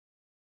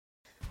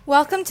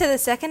Welcome to the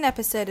second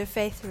episode of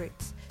Faith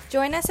Roots.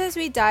 Join us as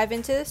we dive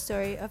into the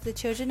story of the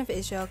children of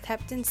Israel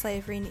kept in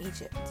slavery in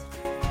Egypt.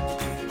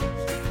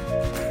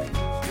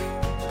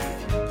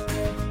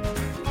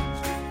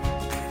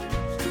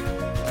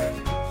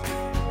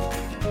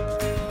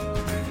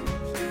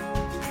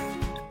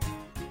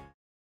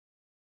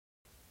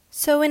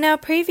 So in our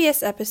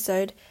previous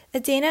episode,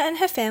 Adina and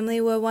her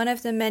family were one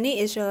of the many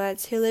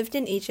Israelites who lived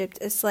in Egypt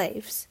as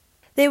slaves.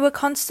 They were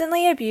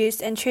constantly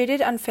abused and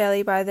treated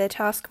unfairly by their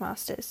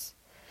taskmasters.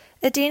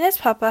 Adina's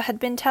papa had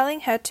been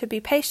telling her to be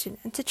patient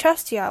and to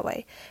trust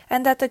Yahweh,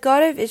 and that the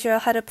God of Israel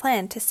had a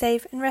plan to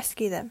save and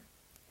rescue them.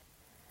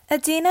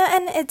 Adina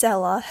and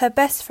Adela, her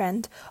best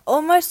friend,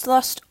 almost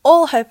lost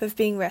all hope of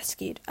being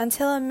rescued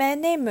until a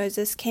man named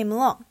Moses came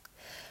along.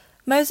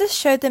 Moses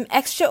showed them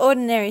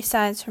extraordinary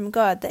signs from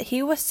God that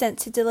he was sent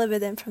to deliver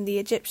them from the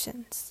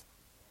Egyptians.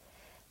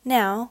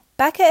 Now,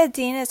 back at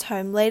Adina's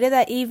home later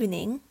that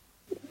evening...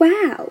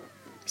 Wow!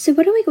 So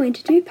what are we going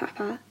to do,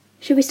 Papa?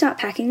 Should we start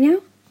packing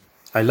now?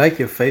 I like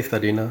your faith,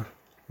 Adina,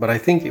 but I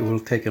think it will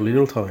take a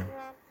little time.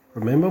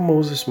 Remember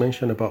Moses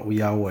mentioned about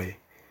Yahweh,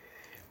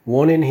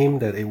 warning him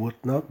that it would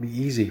not be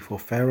easy for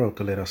Pharaoh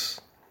to let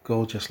us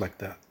go just like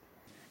that.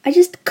 I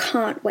just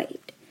can't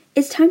wait.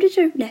 It's time to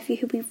show nephew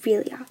who we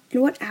really are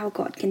and what our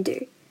God can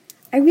do.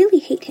 I really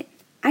hate him.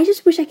 I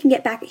just wish I can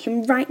get back at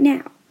him right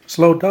now.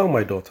 Slow down,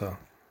 my daughter.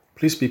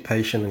 Please be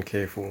patient and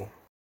careful.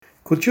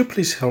 Could you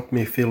please help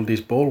me fill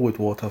this bowl with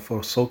water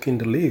for soaking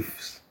the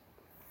leaves?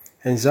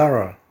 And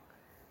Zara,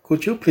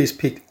 could you please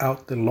pick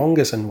out the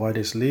longest and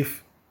widest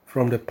leaf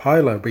from the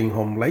pile I bring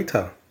home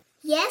later?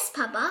 Yes,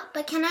 Papa,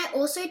 but can I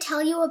also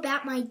tell you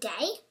about my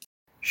day?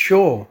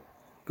 Sure,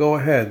 go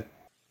ahead.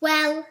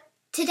 Well,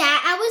 today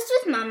I was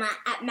with Mama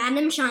at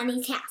Madam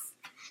Shani's house.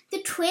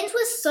 The twins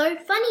were so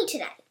funny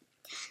today.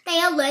 They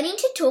are learning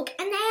to talk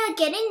and they are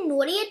getting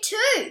naughtier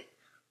too.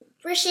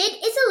 Rashid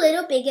is a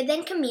little bigger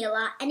than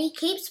Camila and he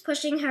keeps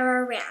pushing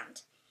her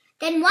around.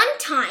 Then one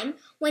time,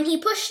 when he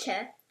pushed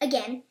her,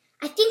 again,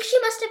 I think she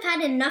must have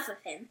had enough of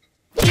him.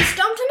 He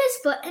stomped on his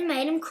foot and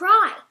made him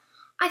cry.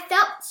 I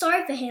felt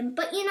sorry for him,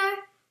 but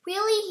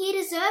really he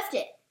deserved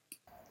it.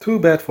 Too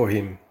bad for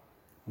him.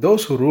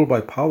 Those who rule by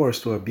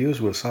powers to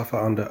abuse will suffer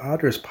under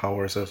others'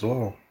 powers as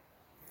well.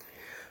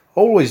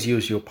 Always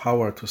use your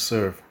power to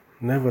serve,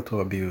 never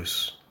to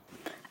abuse.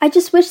 I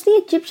just wish the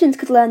Egyptians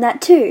could learn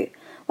that too.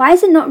 Why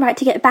is it not right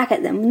to get back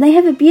at them when they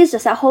have abused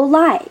us our whole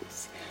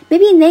lives?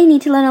 Maybe they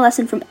need to learn a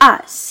lesson from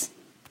us.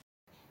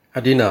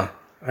 Adina,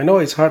 I know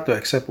it's hard to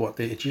accept what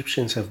the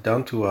Egyptians have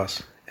done to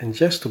us and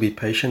just to be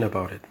patient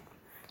about it.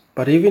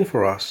 But even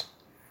for us,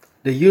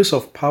 the use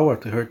of power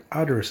to hurt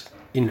others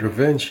in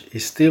revenge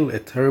is still a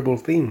terrible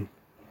thing.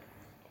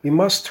 We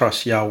must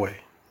trust Yahweh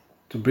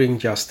to bring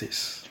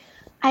justice.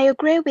 I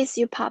agree with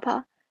you,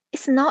 Papa.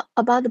 It's not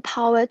about the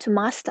power to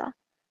master,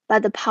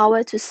 but the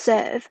power to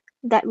serve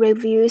that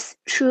reveals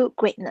true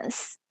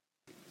greatness.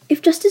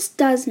 If justice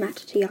does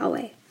matter to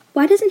Yahweh,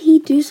 why doesn't he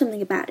do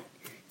something about it?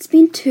 It's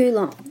been too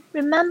long.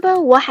 Remember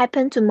what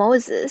happened to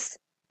Moses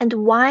and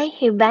why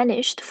he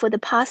vanished for the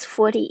past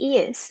 40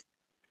 years.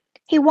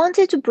 He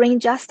wanted to bring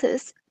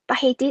justice, but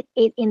he did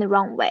it in the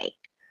wrong way,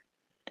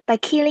 by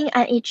killing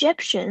an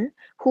Egyptian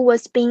who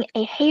was being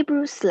a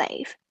Hebrew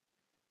slave.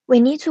 We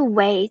need to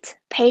wait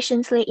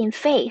patiently in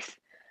faith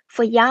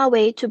for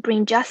Yahweh to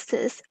bring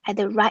justice at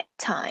the right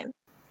time.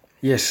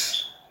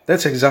 Yes,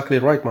 that's exactly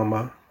right,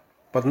 Mama.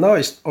 But now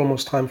it's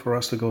almost time for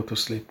us to go to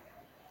sleep.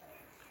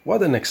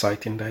 What an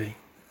exciting day.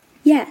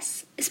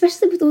 Yes,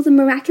 especially with all the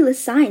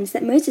miraculous signs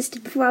that Moses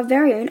did before our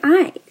very own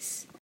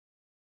eyes.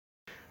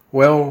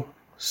 Well,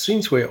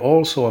 since we're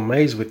all so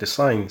amazed with the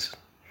signs,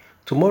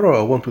 tomorrow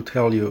I want to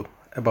tell you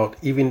about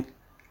even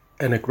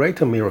a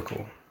greater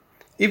miracle,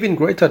 even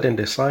greater than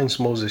the signs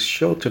Moses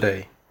showed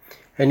today,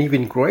 and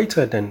even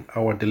greater than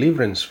our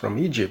deliverance from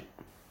Egypt.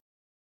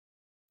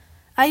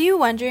 Are you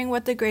wondering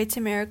what the greater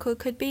miracle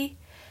could be?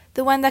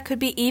 The one that could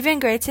be even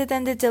greater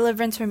than the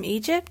deliverance from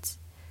Egypt?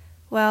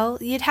 Well,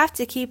 you'd have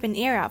to keep an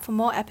ear out for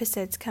more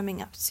episodes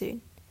coming up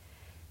soon.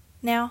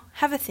 Now,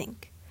 have a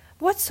think.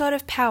 What sort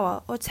of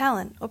power or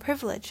talent or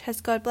privilege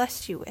has God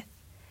blessed you with?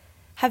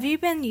 Have you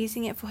been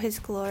using it for His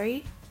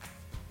glory?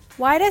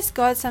 Why does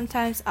God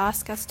sometimes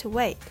ask us to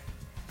wait?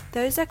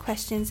 Those are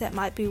questions that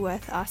might be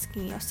worth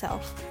asking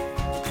yourself.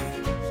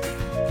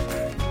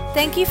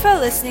 Thank you for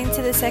listening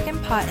to the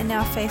second part in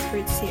our Faith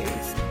Roots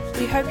series.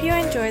 We hope you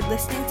enjoyed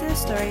listening to the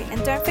story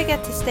and don't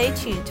forget to stay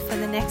tuned for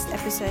the next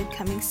episode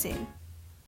coming soon.